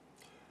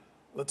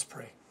Let's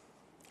pray.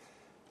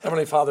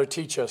 Heavenly Father,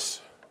 teach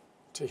us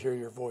to hear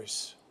your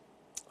voice.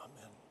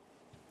 Amen.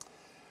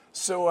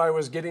 So I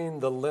was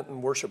getting the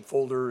Lenten worship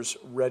folders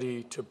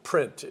ready to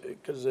print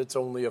because it's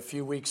only a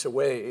few weeks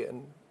away.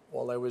 And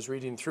while I was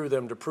reading through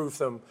them to proof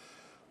them,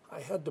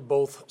 I had to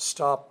both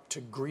stop to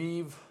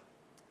grieve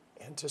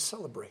and to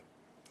celebrate.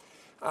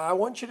 I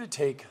want you to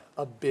take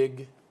a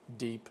big,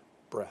 deep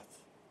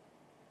breath.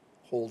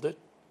 Hold it.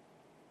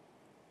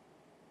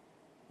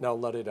 Now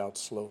let it out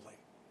slowly.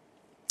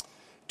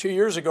 2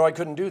 years ago, I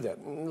couldn't do that,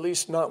 at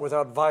least not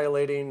without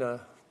violating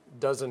a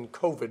dozen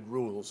COVID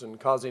rules and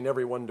causing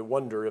everyone to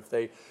wonder if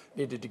they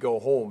needed to go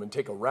home and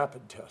take a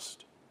rapid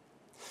test.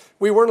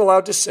 We weren't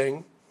allowed to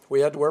sing. We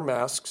had to wear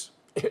masks.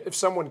 If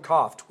someone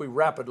coughed, we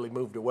rapidly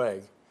moved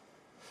away.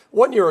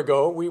 1 year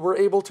ago, we were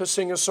able to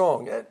sing a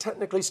song,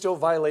 technically still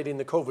violating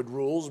the COVID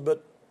rules,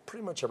 but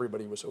pretty much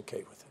everybody was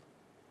okay with it.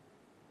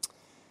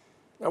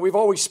 Now, we've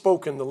always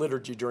spoken the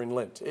liturgy during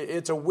Lent.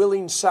 It's a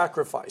willing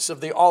sacrifice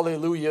of the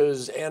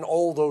Alleluias and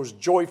all those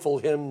joyful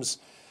hymns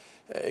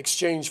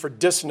exchanged for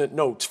dissonant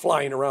notes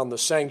flying around the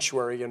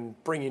sanctuary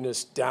and bringing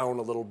us down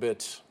a little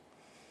bit.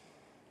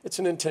 It's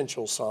an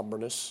intentional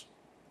somberness.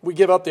 We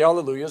give up the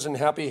Alleluias and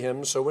happy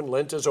hymns, so when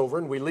Lent is over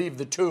and we leave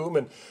the tomb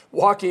and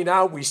walking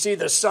out, we see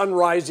the sun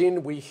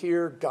rising, we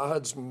hear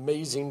God's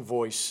amazing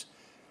voice.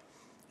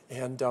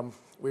 And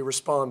we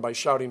respond by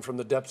shouting from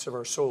the depths of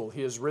our soul,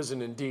 He is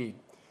risen indeed,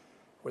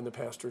 when the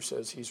pastor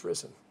says He's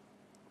risen.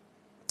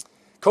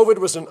 COVID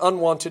was an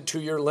unwanted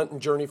 2-year Lenten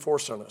journey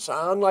forced on us.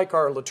 Unlike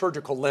our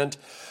liturgical Lent,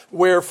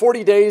 where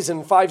 40 days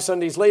and 5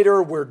 Sundays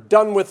later, we're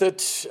done with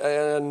it,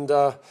 and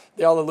the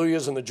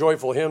Alleluias and the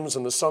joyful hymns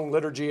and the sung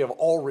liturgy have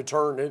all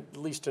returned, at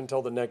least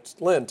until the next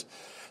Lent.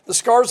 The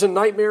scars and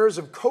nightmares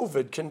of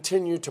COVID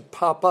continue to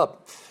pop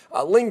up.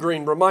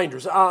 Lingering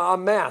reminders, a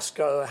mask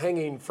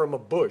hanging from a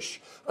bush,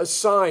 a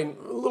sign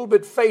a little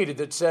bit faded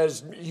that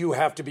says you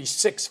have to be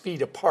 6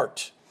 feet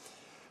apart.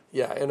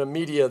 Yeah, and a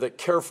media that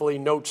carefully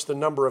notes the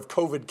number of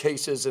COVID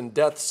cases and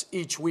deaths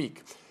each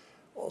week,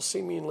 while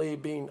seemingly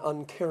being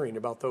uncaring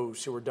about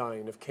those who are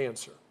dying of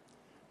cancer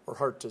or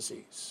heart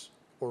disease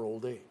or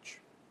old age.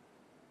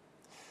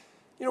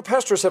 You know,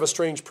 pastors have a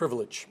strange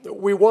privilege.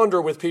 We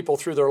wander with people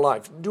through their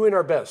life, doing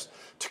our best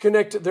to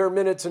connect their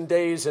minutes and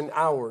days and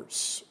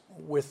hours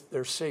with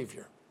their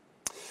Savior.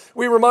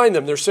 We remind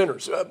them they're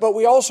sinners, but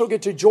we also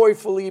get to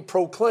joyfully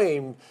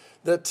proclaim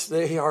that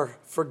they are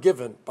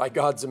forgiven by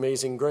God's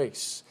amazing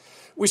grace.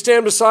 We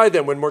stand beside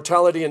them when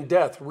mortality and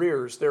death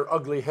rears their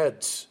ugly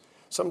heads.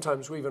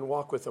 Sometimes we even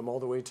walk with them all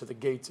the way to the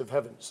gates of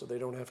heaven so they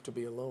don't have to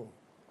be alone.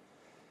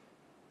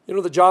 You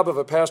know, the job of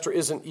a pastor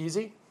isn't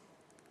easy,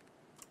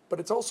 but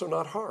it's also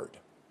not hard,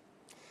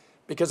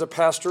 because a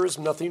pastor is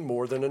nothing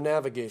more than a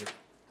navigator.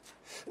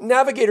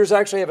 Navigators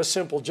actually have a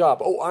simple job.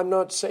 Oh, I'm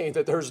not saying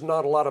that there's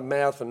not a lot of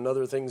math and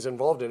other things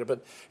involved in it,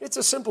 but it's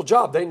a simple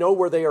job. They know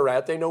where they are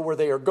at, they know where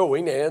they are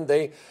going, and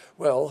they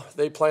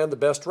plan the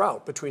best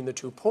route between the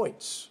 2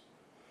 points.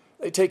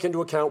 They take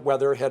into account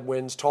weather,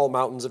 headwinds, tall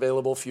mountains,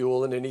 available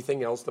fuel, and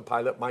anything else the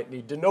pilot might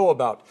need to know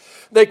about.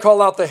 They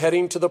call out the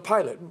heading to the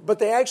pilot, but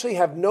they actually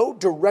have no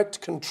direct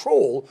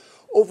control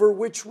over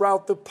which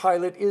route the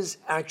pilot is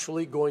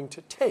actually going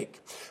to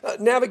take.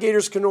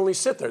 Navigators can only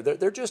sit there.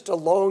 They're just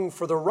along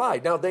for the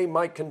ride. Now, they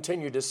might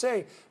continue to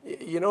say,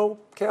 you know,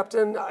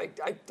 Captain,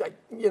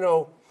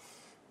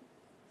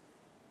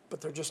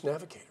 but they're just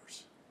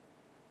navigators.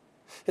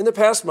 In the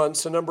past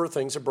months, a number of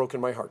things have broken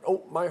my heart.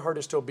 Oh, my heart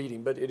is still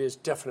beating, but it is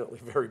definitely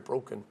very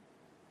broken.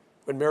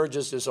 When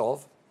marriages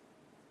dissolve,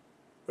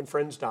 when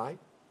friends die,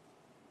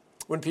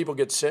 when people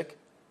get sick,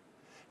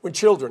 when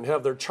children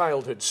have their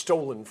childhood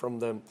stolen from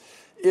them.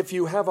 If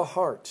you have a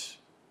heart,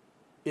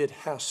 it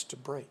has to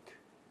break.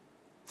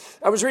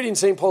 I was reading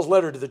St. Paul's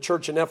letter to the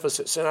church in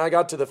Ephesus, and I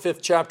got to the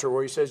 5th chapter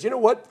where he says, you know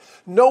what?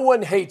 No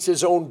one hates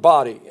his own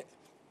body,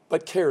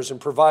 but cares and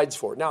provides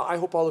for it. Now, I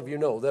hope all of you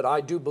know that I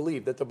do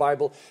believe that the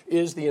Bible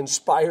is the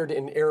inspired,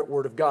 inerrant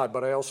Word of God,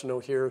 but I also know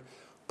here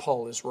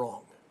Paul is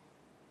wrong.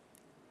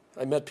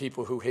 I met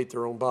people who hate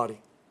their own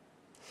body,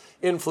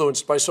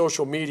 influenced by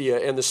social media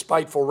and the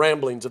spiteful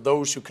ramblings of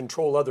those who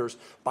control others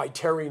by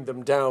tearing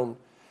them down.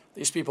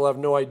 These people have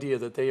no idea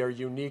that they are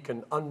unique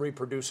and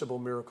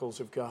unreproducible miracles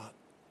of God.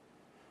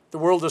 The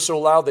world is so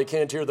loud they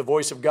can't hear the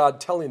voice of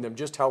God telling them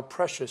just how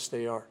precious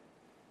they are.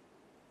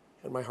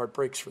 And my heart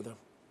breaks for them.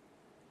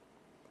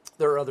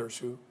 There are others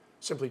who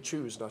simply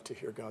choose not to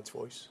hear God's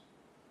voice.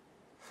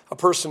 A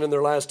person in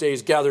their last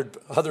days gathered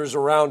others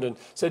around and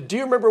said, do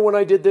you remember when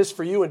I did this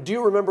for you? And do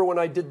you remember when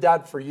I did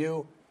that for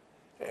you?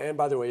 And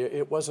by the way,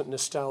 it wasn't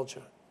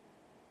nostalgia.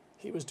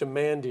 He was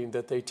demanding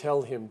that they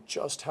tell him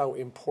just how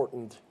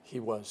important he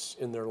was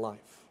in their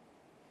life,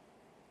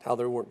 how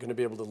they weren't going to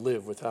be able to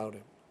live without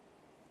him.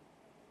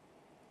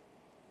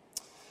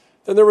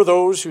 Then there were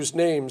those whose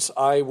names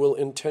I will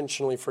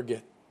intentionally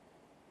forget.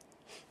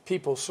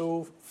 People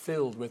so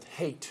filled with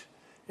hate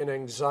and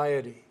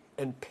anxiety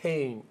and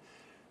pain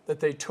that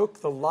they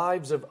took the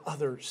lives of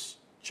others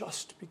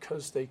just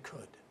because they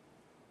could.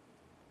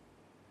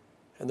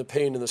 and the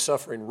pain and the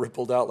suffering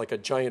rippled out like a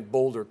giant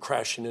boulder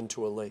crashing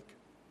into a lake.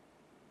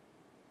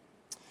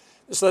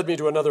 This led me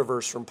to another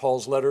verse from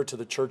Paul's letter to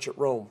the church at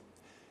Rome.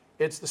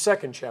 It's the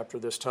 2nd chapter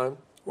this time,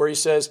 where he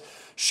says,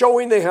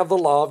 showing they have the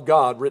law of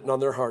God written on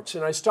their hearts.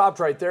 And I stopped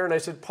right there and I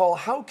said, Paul,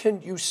 how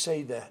can you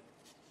say that?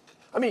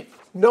 I mean,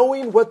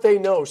 knowing what they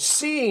know,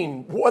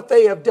 seeing what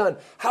they have done,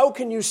 how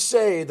can you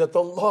say that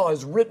the law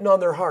is written on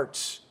their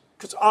hearts?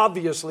 Because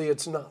obviously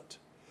it's not.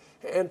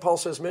 And Paul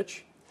says,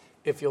 Mitch,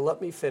 if you'll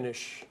let me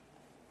finish,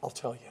 I'll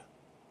tell you.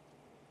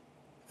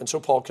 And so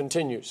Paul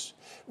continues.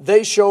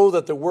 They show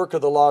that the work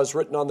of the law is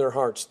written on their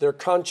hearts. Their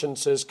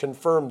consciences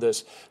confirm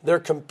this. Their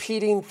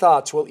competing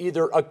thoughts will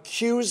either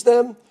accuse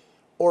them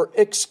or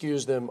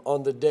excuse them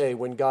on the day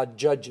when God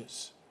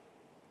judges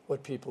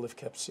what people have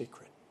kept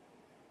secret.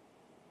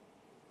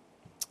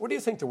 What do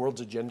you think the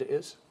world's agenda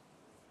is?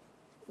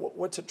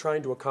 What's it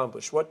trying to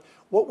accomplish? What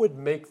would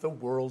make the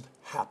world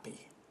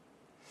happy?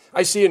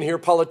 I see and hear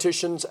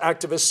politicians,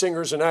 activists,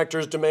 singers, and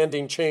actors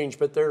demanding change,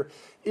 but there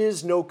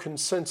is no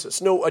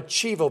consensus, no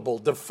achievable,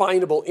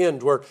 definable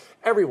end where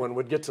everyone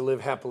would get to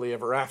live happily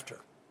ever after.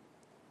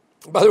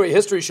 By the way,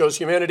 history shows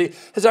humanity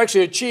has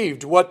actually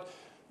achieved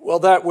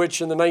that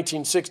which in the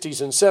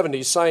 1960s and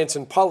 70s science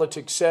and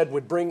politics said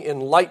would bring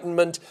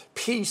enlightenment,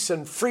 peace,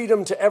 and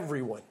freedom to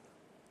everyone.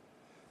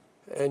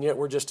 And yet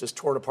we're just as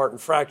torn apart and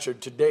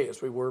fractured today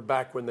as we were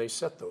back when they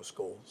set those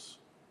goals.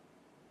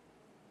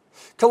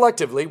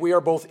 Collectively, we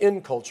are both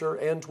in culture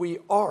and we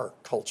are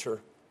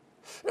culture.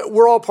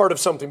 We're all part of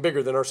something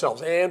bigger than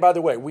ourselves. And by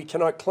the way, we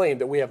cannot claim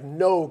that we have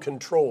no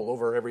control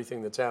over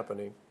everything that's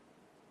happening.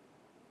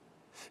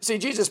 See,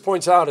 Jesus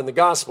points out in the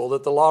gospel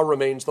that the law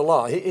remains the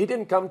law. He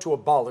didn't come to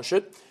abolish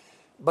it,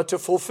 but to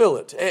fulfill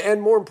it.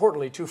 And more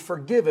importantly, to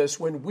forgive us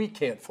when we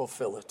can't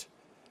fulfill it.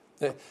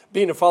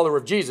 Being a follower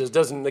of Jesus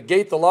doesn't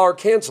negate the law or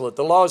cancel it.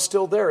 The law is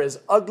still there, as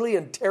ugly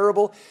and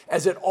terrible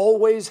as it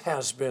always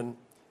has been.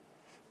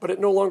 But it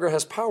no longer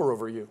has power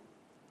over you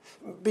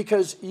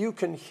because you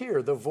can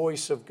hear the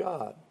voice of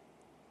God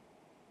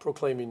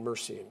proclaiming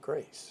mercy and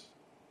grace.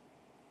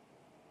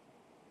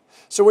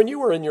 So when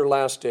you are in your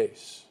last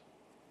days,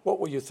 what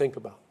will you think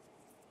about?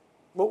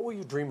 What will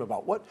you dream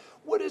about?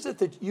 What is it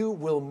that you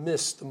will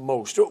miss the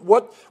most?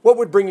 What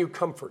would bring you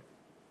comfort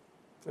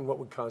and what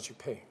would cause you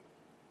pain?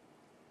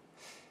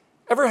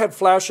 Ever had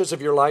flashes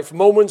of your life,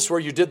 moments where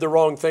you did the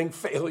wrong thing,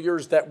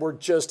 failures that were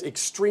just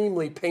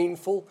extremely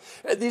painful?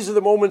 These are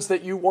the moments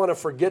that you want to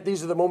forget.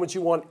 These are the moments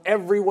you want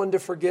everyone to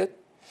forget.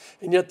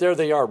 And yet there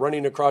they are,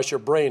 running across your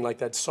brain like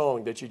that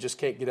song that you just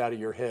can't get out of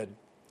your head.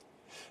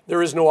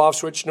 There is no off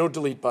switch, no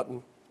delete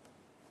button.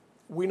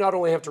 We not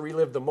only have to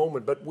relive the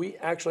moment, but we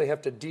actually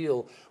have to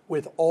deal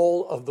with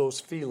all of those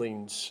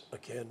feelings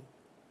again.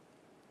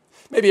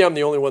 Maybe I'm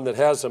the only one that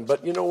has them,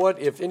 but you know what?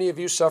 If any of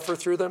you suffer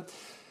through them,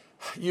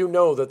 you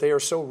know that they are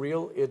so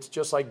real, it's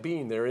just like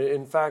being there.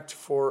 In fact,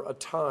 for a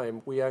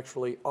time, we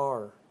actually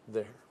are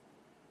there.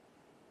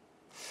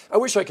 I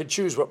wish I could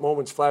choose what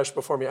moments flash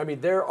before me. I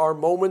mean, there are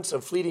moments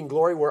of fleeting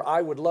glory where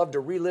I would love to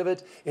relive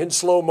it in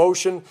slow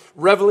motion,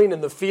 reveling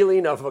in the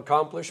feeling of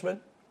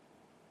accomplishment.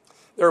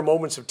 There are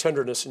moments of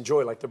tenderness and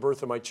joy, like the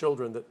birth of my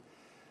children, that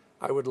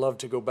I would love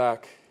to go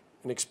back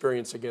and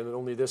experience again, and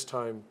only this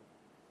time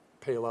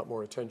pay a lot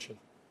more attention.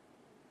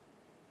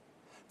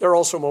 There are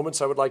also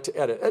moments I would like to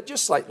edit,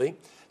 just slightly,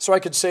 so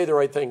I could say the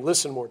right thing,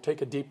 listen more, take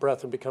a deep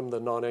breath, and become the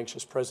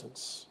non-anxious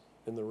presence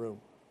in the room.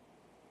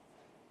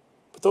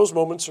 But those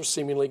moments are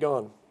seemingly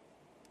gone.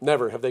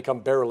 Never have they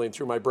come barreling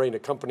through my brain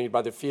accompanied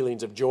by the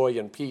feelings of joy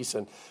and peace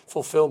and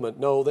fulfillment.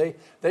 No, they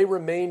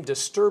remain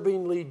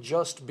disturbingly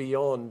just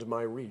beyond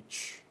my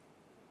reach.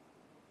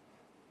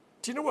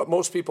 Do you know what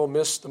most people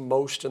miss the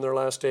most in their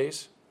last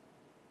days?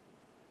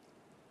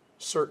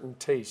 Certain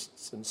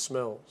tastes and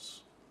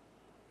smells.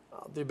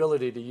 The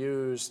ability to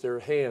use their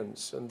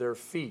hands and their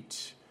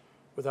feet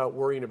without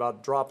worrying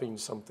about dropping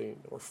something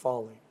or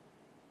falling.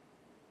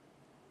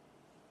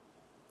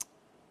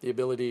 The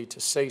ability to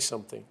say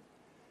something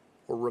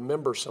or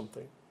remember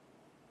something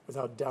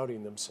without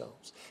doubting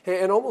themselves.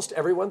 And almost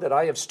everyone that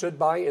I have stood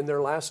by in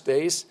their last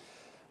days,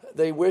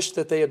 they wish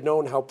that they had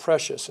known how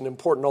precious and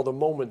important all the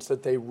moments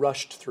that they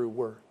rushed through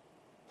were.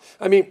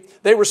 I mean,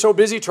 they were so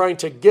busy trying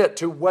to get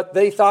to what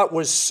they thought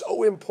was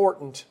so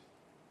important.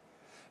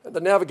 The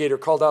navigator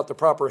called out the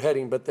proper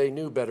heading, but they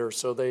knew better,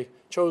 so they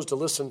chose to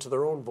listen to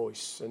their own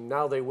voice. And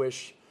now they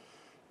wish,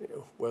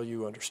 well,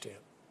 you understand.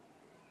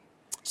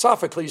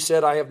 Sophocles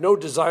said, I have no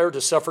desire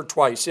to suffer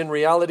twice, in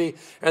reality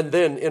and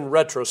then in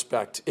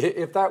retrospect,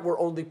 if that were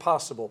only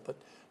possible. But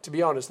to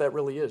be honest, that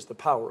really is the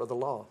power of the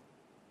law.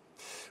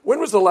 When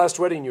was the last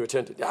wedding you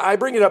attended? I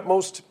bring it up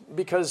most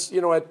because,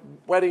 at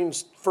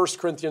weddings, 1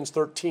 Corinthians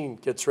 13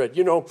 gets read.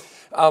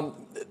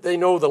 They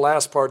know the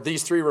last part.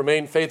 These three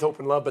remain, faith, hope,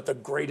 and love, but the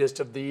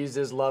greatest of these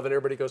is love. And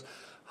everybody goes,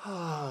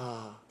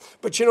 ah.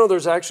 But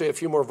there's actually a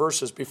few more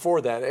verses before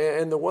that.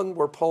 And the one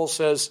where Paul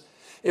says,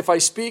 if I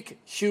speak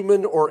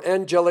human or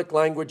angelic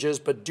languages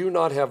but do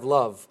not have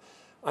love,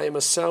 I am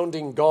a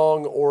sounding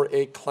gong or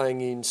a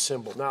clanging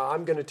cymbal. Now,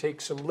 I'm going to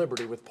take some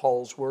liberty with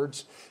Paul's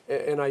words,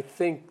 and I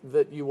think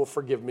that you will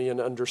forgive me and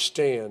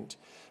understand.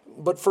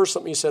 But first,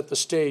 let me set the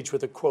stage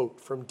with a quote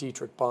from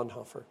Dietrich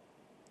Bonhoeffer.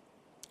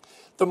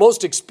 The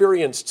most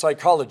experienced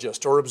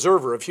psychologist or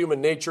observer of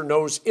human nature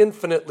knows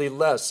infinitely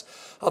less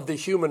of the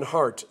human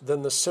heart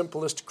than the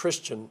simplest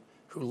Christian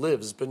who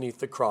lives beneath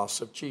the cross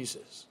of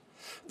Jesus.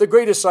 The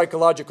greatest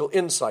psychological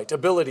insight,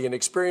 ability, and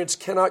experience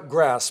cannot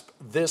grasp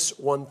this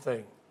one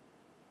thing: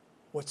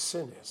 what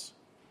sin is.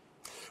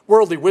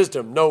 Worldly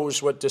wisdom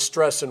knows what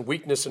distress and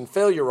weakness and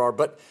failure are,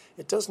 but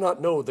it does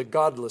not know the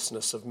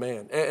godlessness of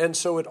man. And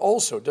so it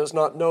also does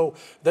not know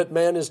that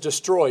man is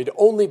destroyed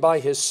only by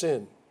his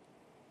sin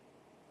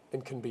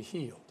and can be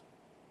healed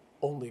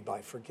only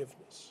by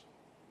forgiveness.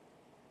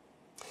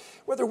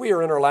 Whether we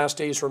are in our last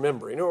days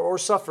remembering or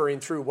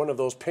suffering through one of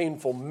those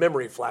painful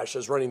memory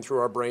flashes running through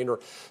our brain, or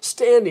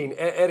standing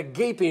at a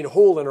gaping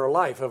hole in our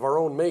life of our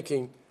own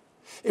making,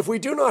 if we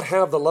do not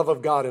have the love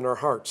of God in our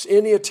hearts,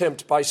 any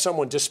attempt by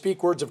someone to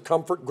speak words of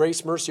comfort,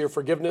 grace, mercy, or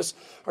forgiveness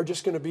are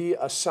just going to be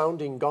a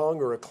sounding gong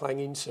or a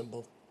clanging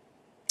cymbal.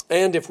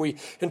 And if we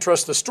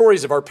entrust the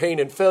stories of our pain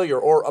and failure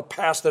or a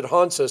past that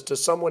haunts us to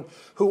someone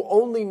who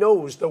only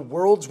knows the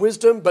world's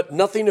wisdom but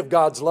nothing of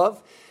God's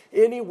love,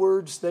 any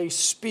words they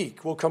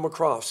speak will come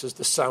across as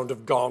the sound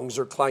of gongs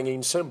or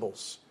clanging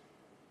cymbals,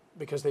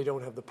 because they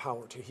don't have the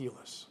power to heal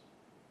us.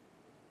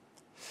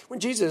 When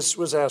Jesus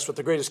was asked what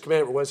the greatest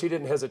commandment was, he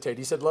didn't hesitate.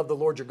 He said, love the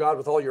Lord your God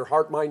with all your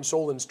heart, mind,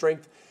 soul, and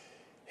strength,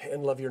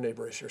 and love your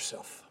neighbor as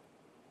yourself.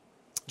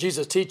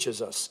 Jesus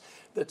teaches us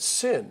that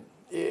sin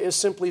is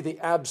simply the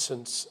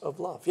absence of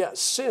love. Yeah,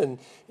 sin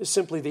is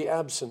simply the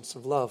absence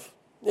of love.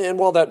 And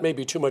while that may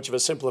be too much of a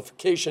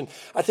simplification,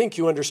 I think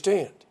you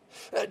understand.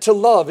 To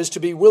love is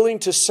to be willing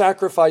to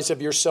sacrifice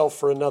of yourself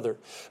for another,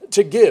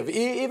 to give,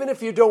 even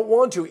if you don't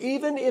want to,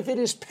 even if it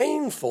is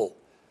painful,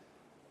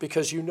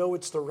 because you know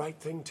it's the right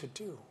thing to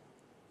do.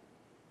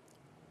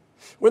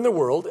 When the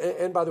world,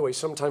 and by the way,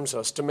 sometimes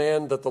us,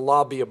 demand that the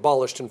law be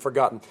abolished and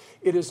forgotten,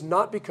 it is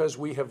not because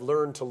we have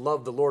learned to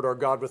love the Lord our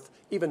God with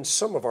even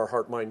some of our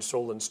heart, mind,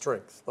 soul, and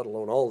strength, let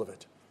alone all of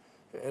it.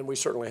 And we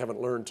certainly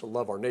haven't learned to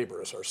love our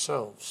neighbor as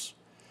ourselves.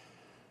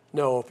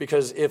 No,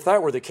 because if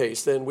that were the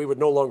case, then we would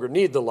no longer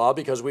need the law,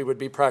 because we would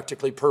be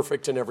practically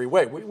perfect in every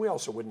way. We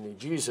also wouldn't need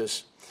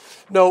Jesus.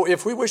 No,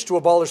 if we wish to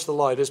abolish the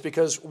law, it is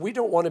because we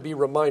don't want to be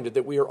reminded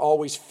that we are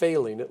always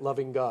failing at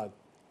loving God,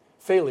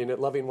 failing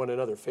at loving one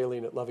another,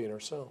 failing at loving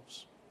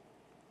ourselves.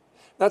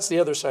 That's the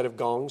other side of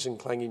gongs and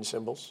clanging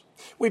cymbals.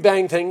 We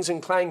bang things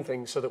and clang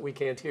things so that we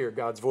can't hear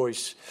God's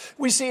voice.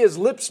 We see his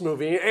lips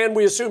moving, and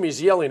we assume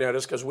he's yelling at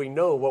us because we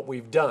know what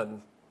we've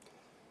done.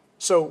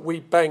 So we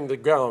bang the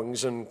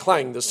gongs and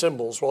clang the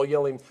cymbals while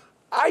yelling,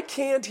 I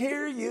can't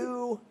hear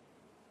you.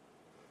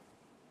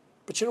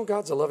 But you know,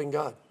 God's a loving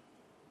God.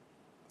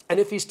 And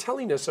if he's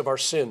telling us of our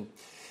sin,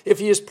 if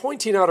he is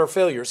pointing out our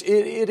failures,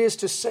 it is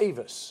to save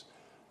us,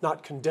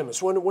 not condemn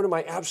us. One of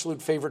my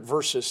absolute favorite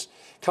verses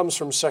comes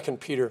from 2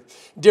 Peter.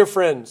 Dear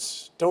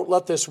friends, don't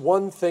let this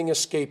one thing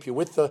escape you.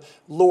 With the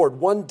Lord,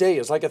 one day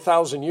is like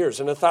 1,000 years,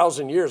 and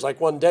 1,000 years like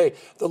one day.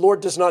 The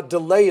Lord does not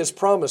delay his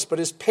promise, but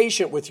is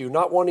patient with you,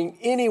 not wanting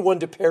anyone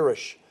to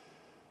perish,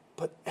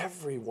 but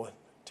everyone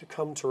to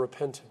come to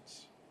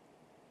repentance.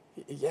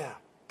 Yeah,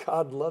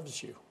 God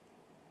loves you.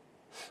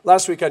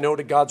 Last week I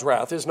noted God's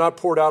wrath is not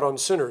poured out on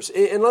sinners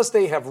unless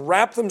they have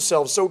wrapped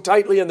themselves so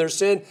tightly in their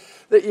sin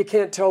that you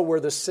can't tell where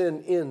the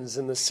sin ends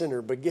and the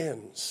sinner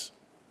begins.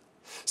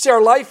 See,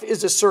 our life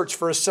is a search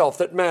for a self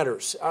that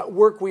matters,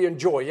 work we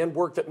enjoy, and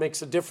work that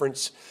makes a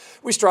difference.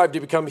 We strive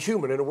to become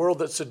human in a world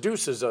that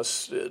seduces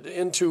us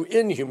into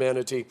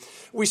inhumanity.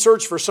 We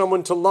search for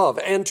someone to love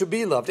and to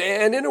be loved,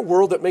 and in a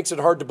world that makes it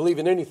hard to believe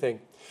in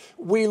anything,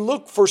 we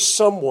look for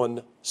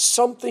someone,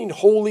 something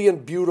holy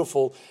and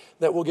beautiful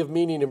that will give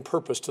meaning and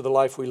purpose to the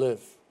life we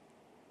live,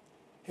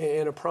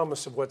 and a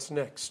promise of what's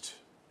next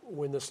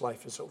when this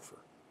life is over.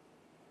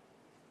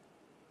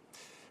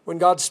 When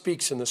God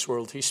speaks in this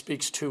world, he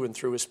speaks to and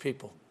through his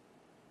people.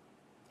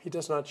 He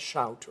does not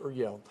shout or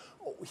yell.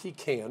 Oh, he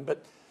can,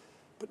 but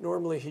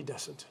normally he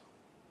doesn't.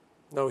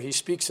 No, he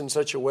speaks in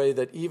such a way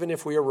that even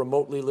if we are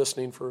remotely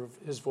listening for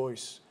his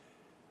voice,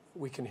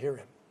 we can hear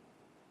him.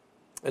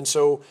 And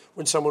so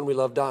when someone we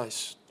love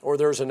dies, or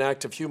there's an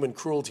act of human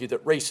cruelty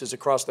that races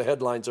across the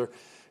headlines, or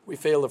we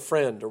fail a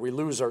friend, or we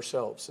lose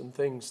ourselves in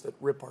things that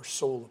rip our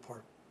soul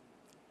apart,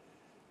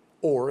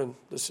 or, and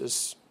this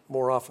is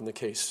more often the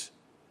case,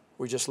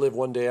 we just live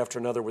one day after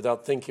another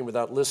without thinking,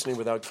 without listening,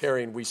 without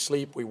caring. We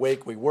sleep, we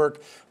wake, we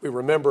work, we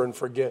remember and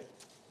forget.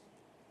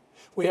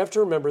 We have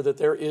to remember that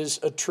there is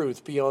a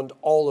truth beyond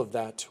all of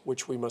that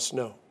which we must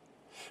know,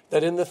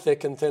 that in the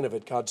thick and thin of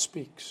it, God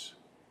speaks.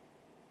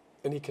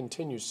 And he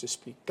continues to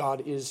speak.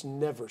 God is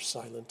never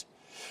silent.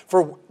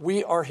 For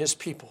we are his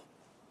people,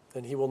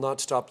 and he will not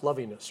stop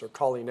loving us or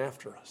calling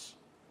after us.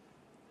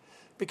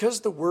 Because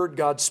the word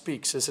God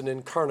speaks is an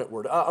incarnate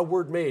word, a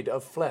word made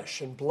of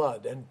flesh and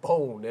blood and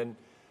bone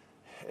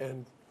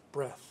and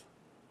breath.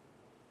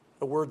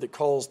 A word that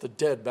calls the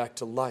dead back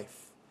to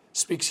life,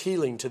 speaks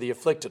healing to the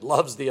afflicted,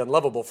 loves the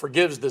unlovable,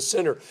 forgives the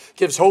sinner,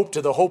 gives hope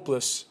to the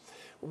hopeless,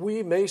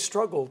 we may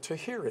struggle to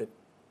hear it.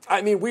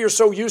 I mean, we are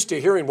so used to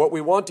hearing what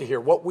we want to hear,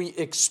 what we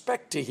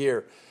expect to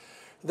hear,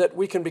 that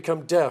we can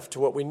become deaf to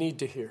what we need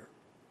to hear.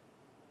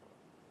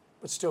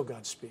 But still,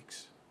 God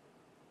speaks.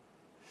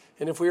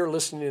 And if we are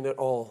listening at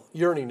all,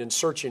 yearning and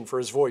searching for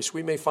his voice,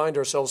 we may find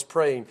ourselves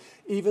praying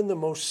even the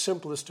most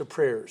simplest of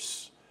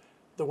prayers,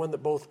 the one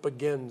that both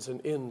begins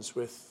and ends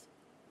with,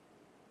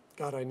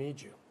 God, I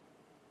need you.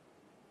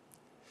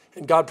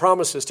 And God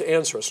promises to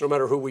answer us no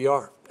matter who we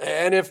are.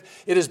 And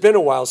if it has been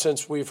a while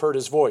since we've heard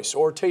his voice,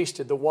 or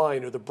tasted the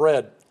wine or the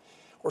bread,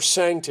 or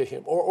sang to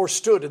him, or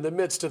stood in the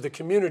midst of the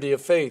community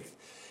of faith,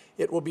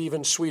 it will be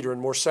even sweeter and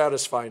more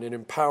satisfying and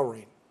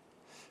empowering,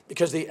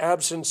 because the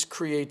absence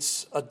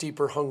creates a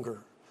deeper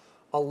hunger,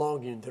 a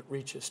longing that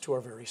reaches to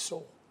our very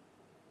soul.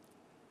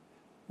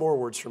 More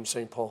words from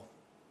St. Paul.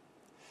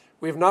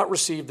 We have not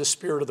received the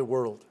spirit of the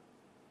world,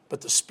 but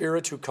the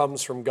Spirit who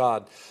comes from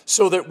God,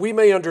 so that we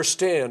may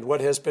understand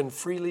what has been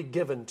freely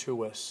given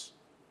to us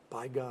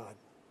by God.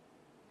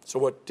 So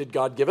what did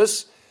God give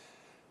us?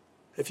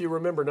 If you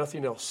remember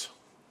nothing else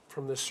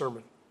from this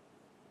sermon,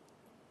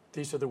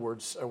 these are the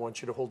words I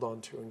want you to hold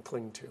on to and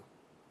cling to.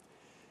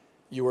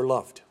 You are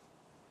loved.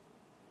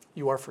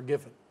 You are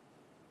forgiven.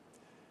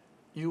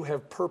 You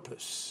have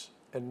purpose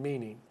and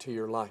meaning to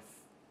your life.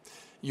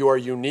 You are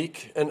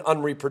unique and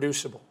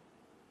unreproducible.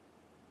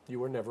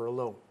 You are never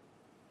alone.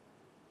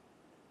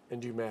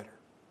 And you matter.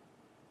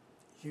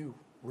 You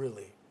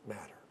really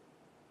matter.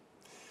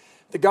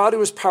 The God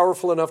who is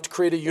powerful enough to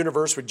create a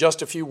universe with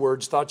just a few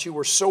words thought you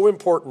were so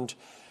important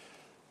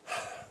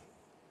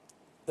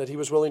that he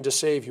was willing to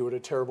save you at a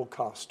terrible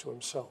cost to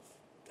himself.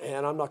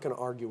 And I'm not going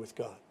to argue with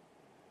God.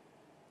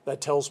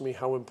 That tells me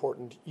how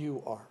important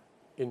you are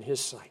in his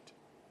sight,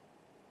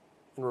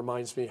 and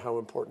reminds me how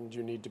important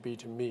you need to be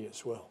to me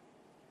as well.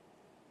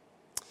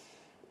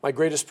 My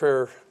greatest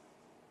prayer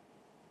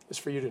is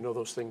for you to know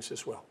those things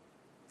as well.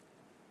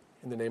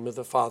 In the name of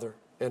the Father,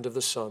 and of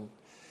the Son,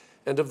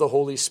 and of the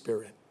Holy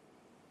Spirit.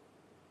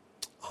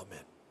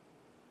 Amen.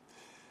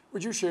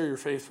 Would you share your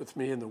faith with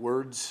me in the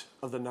words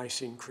of the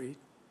Nicene Creed?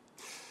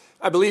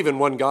 I believe in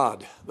one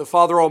God, the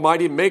Father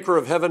Almighty, maker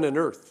of heaven and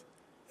earth,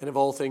 and of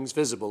all things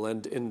visible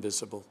and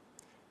invisible,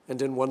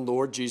 and in one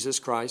Lord Jesus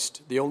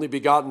Christ, the only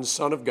begotten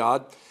Son of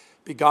God,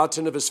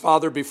 begotten of his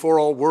Father before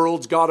all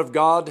worlds, God of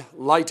God,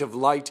 light of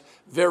light,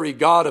 very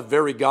God of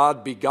very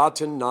God,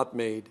 begotten, not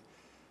made,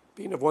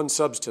 being of one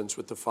substance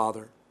with the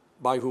Father,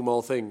 by whom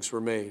all things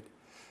were made,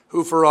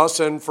 who for us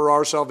and for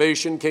our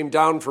salvation came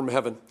down from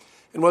heaven,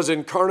 and was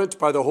incarnate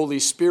by the Holy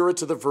Spirit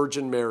to the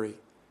Virgin Mary,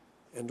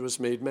 and was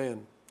made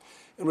man,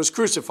 and was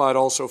crucified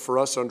also for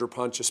us under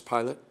Pontius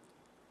Pilate.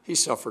 He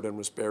suffered and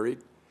was buried,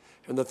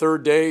 and the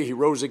third day he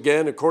rose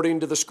again according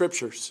to the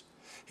Scriptures.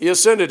 He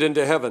ascended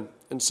into heaven,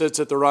 and sits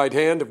at the right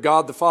hand of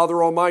God the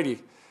Father Almighty,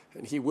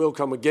 and he will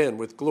come again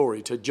with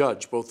glory to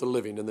judge both the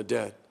living and the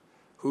dead,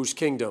 whose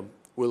kingdom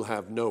will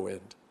have no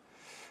end.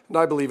 And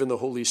I believe in the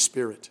Holy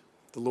Spirit,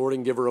 the Lord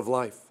and giver of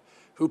life,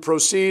 who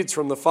proceeds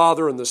from the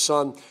Father and the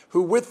Son,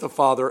 who with the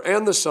Father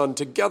and the Son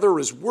together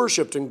is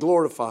worshipped and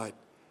glorified,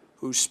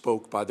 who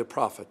spoke by the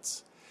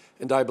prophets.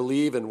 And I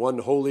believe in one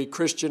holy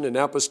Christian and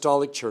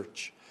apostolic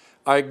church.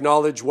 I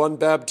acknowledge one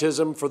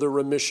baptism for the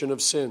remission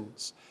of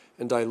sins,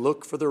 and I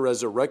look for the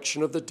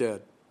resurrection of the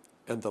dead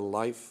and the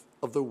life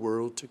of the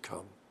world to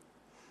come.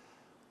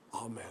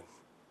 Amen.